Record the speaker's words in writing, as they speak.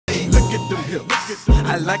at them hips.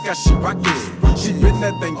 I like how she rock it. She bend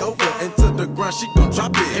that thing over into the ground, she gon'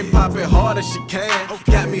 drop it and pop it hard as she can.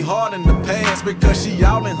 Got me hard in the pants because she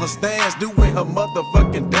all in her stance, doing her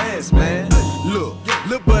motherfucking dance, man. Look,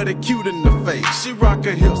 little buddy cute in the face. She rock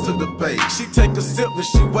her hips to the bass. She take a sip and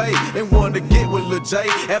she wait and wanna get with Lil J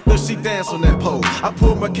after she dance on that pole. I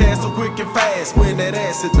pull my can so quick and fast when that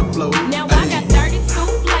ass hit the floor. Now I got 32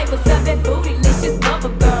 flavors of that bootylicious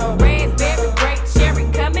bubblegum. Raspberry, grape, cherry,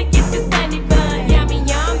 come and get the sunny bun. Yummy,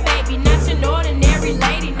 yum, baby, not your ordinary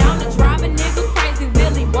lady. Known to drive a nigga crazy,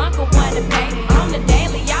 Willy Wonka wanna pay. On the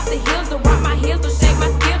daily, off the hills, to rock my heels, to shake my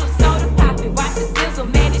skittles, soda pop it, watch the sizzle.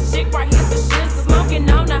 Man, this chick right here's the shizzle. Smoking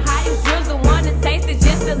on the highest drizzle, wanna taste it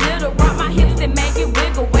just a little. Rock my hips and make it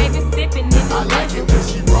wiggle, waving, sipping in the I like it when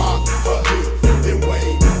she rock her hips, then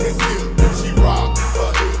wave and sip. She rock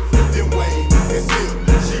her hips, then wave and sip.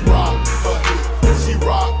 She rock her hips, she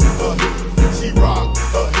rock her hips, she rock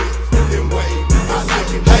her hips, then wave. I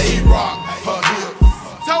like it when she rock her hips.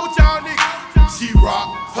 Told y'all niggas, she rock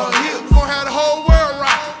her hips. Gonna have the whole world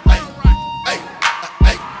rock.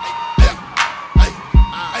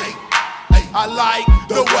 I like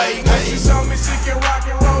the way she show me she can rock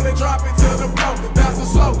and roll and drop it to the floor. Bounce so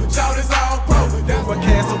slow, shout is all pro. That's my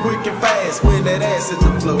can so quick and fast when that ass hit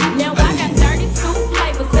the floor. Now I got 32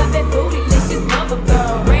 flavors of that bootylicious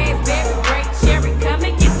bubblegum. Raspberry, grape, cherry, come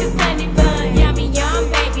and get the sunny bun. Yummy,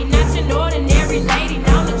 yum, baby, not your ordinary lady.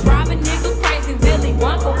 Known to drive a nigga crazy, Willy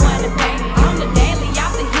Wonka wanna pay. On the daily,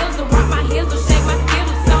 off the hills, to rock my heels, to shake my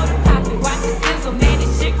skittles, soda pop it, watch the sizzle. Man,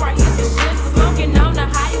 this chick right here's the shizzle. Smoking on the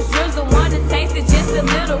highest drizzle, wanna taste it just a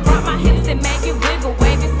little. Rock my hips and make it wiggle,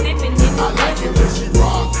 waving, sipping in the I like it when she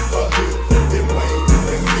rock her hips, then wave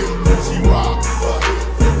and sip. She rock her hips,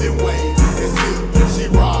 then wave and sip. She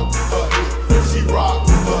rock her hips, she rock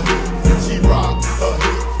her hips, she rock her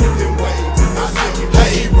hips, then wave. I like it when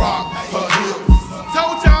she rock her hips.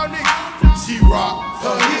 Told y'all niggas, she rock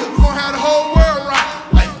her hips. Gonna have the whole world rock.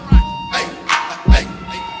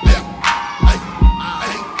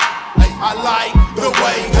 I like the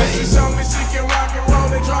way she show me she can rock and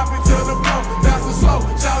roll and drop it to the floor. That's the slow,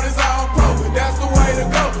 shout is all pro. That's the way to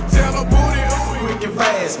go. Tell her booty, ooh. Quick and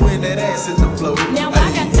fast when that ass hit the floor. Now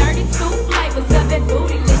I got 32 flavors of that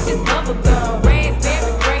bootylicious bubblegum.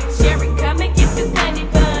 Raspberry, grape, cherry, come and get the sunny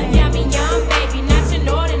bun. Yummy, yum, baby, not your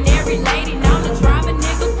ordinary lady. Known to drive a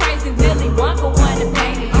nigga crazy, Willy Wonka wanna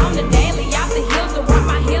pay. On the daily, off the hills, to rock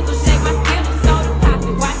my heels, to shake my skittles, soda pop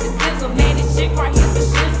it, watch the sizzle. Man, this chick right here's the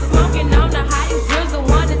shizzle. Smoking on the highest drizzle,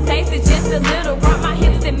 wanna taste it just a little. Rock my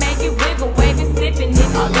hips and make it wiggle, waving, sipping in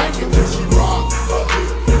the I like it when she rock her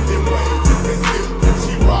hips, then wave and sip.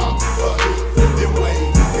 She rock her hips, then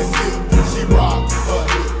wave and sip. She rock her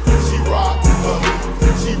hips, she rock her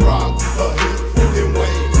hips, she rock her hips, then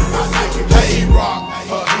wave. I like it when she rock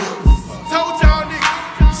her hips. Told y'all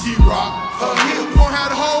niggas, she rock her hips. Gonna have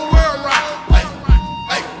the whole world rock.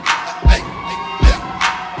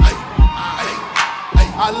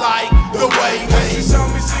 I like the way she show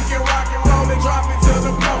me she can rock and roll and drop it to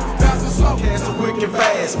the floor. That's the slow. Can so quick and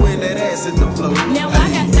fast when that ass hit the floor. Now I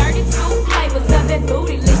got 32 flavors of that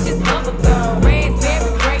bootylicious bubblegum.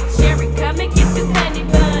 Raspberry, grape, cherry, come and get the sunny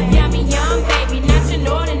bun. Yummy, yum, baby, not your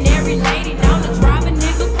ordinary lady. Known to drive a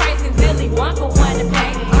nigga crazy, Willy Wonka wanna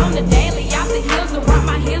pay. On the daily, off the hills, to rock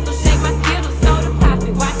my heels, to shake my skittles, soda pop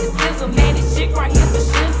it, watch the sizzle. Man, this chick right here's the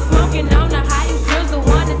shizzle. Smoking on the highest drizzle,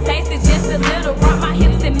 wanna taste it just a little. Rock my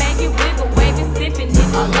hips and make it wiggle, waving, sipping in the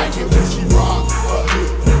I like it when she rock her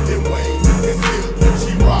hips, then wave and sip.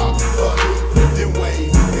 She rock her hips, then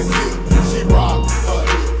wave and sip. She rock her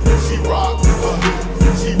hips, she rock her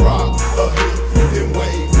hips, she rock her hips, then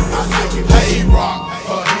wave. I like it when she rock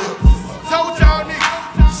her hips. Told y'all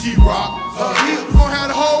niggas, she rock her hips. Gonna have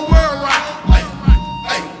the whole world rock.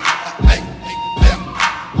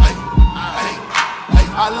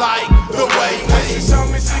 I like the way she show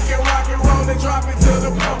me she can rock and roll and drop it to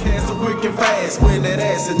the floor. Can so quick and fast when that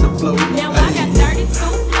ass hit the floor. Now I got 32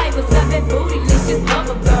 flavors of that bootylicious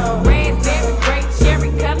bubblegum. Raspberry, grape,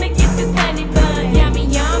 cherry, come and get the sunny bun. Yummy,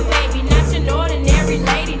 yum, baby, not your ordinary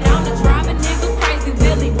lady. Known to drive a nigga crazy,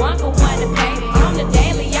 Willy Wonka wanna pay. On the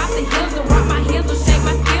daily, off the hills, to rock my heels, to shake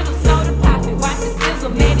my skittles, soda pop it, watch the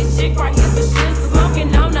sizzle. Man, this chick right here's the shizzle.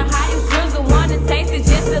 Smoking on the highest drizzle, wanna taste it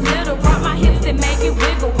just a little. Rock my hips and make it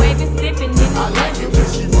wiggle, waving, sipping in the I like it when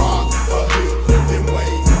she rock her hips, then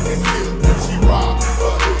wave and sip. She rock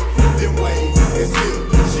her hips, then wave and sip.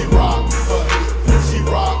 She rock her hips, she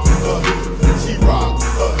rock her hips, she rock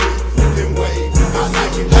her hips, then wave. I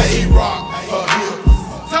like it when she rock her hips.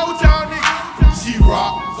 Told y'all niggas, she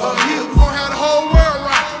rock her hips. Gonna have the whole world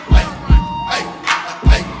rock.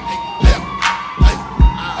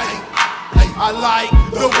 I like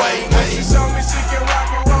the way She show me she can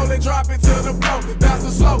rock and roll and drop it to the floor. That's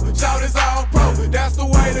the slow, shout is all pro. That's the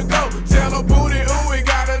way to go. Tell her booty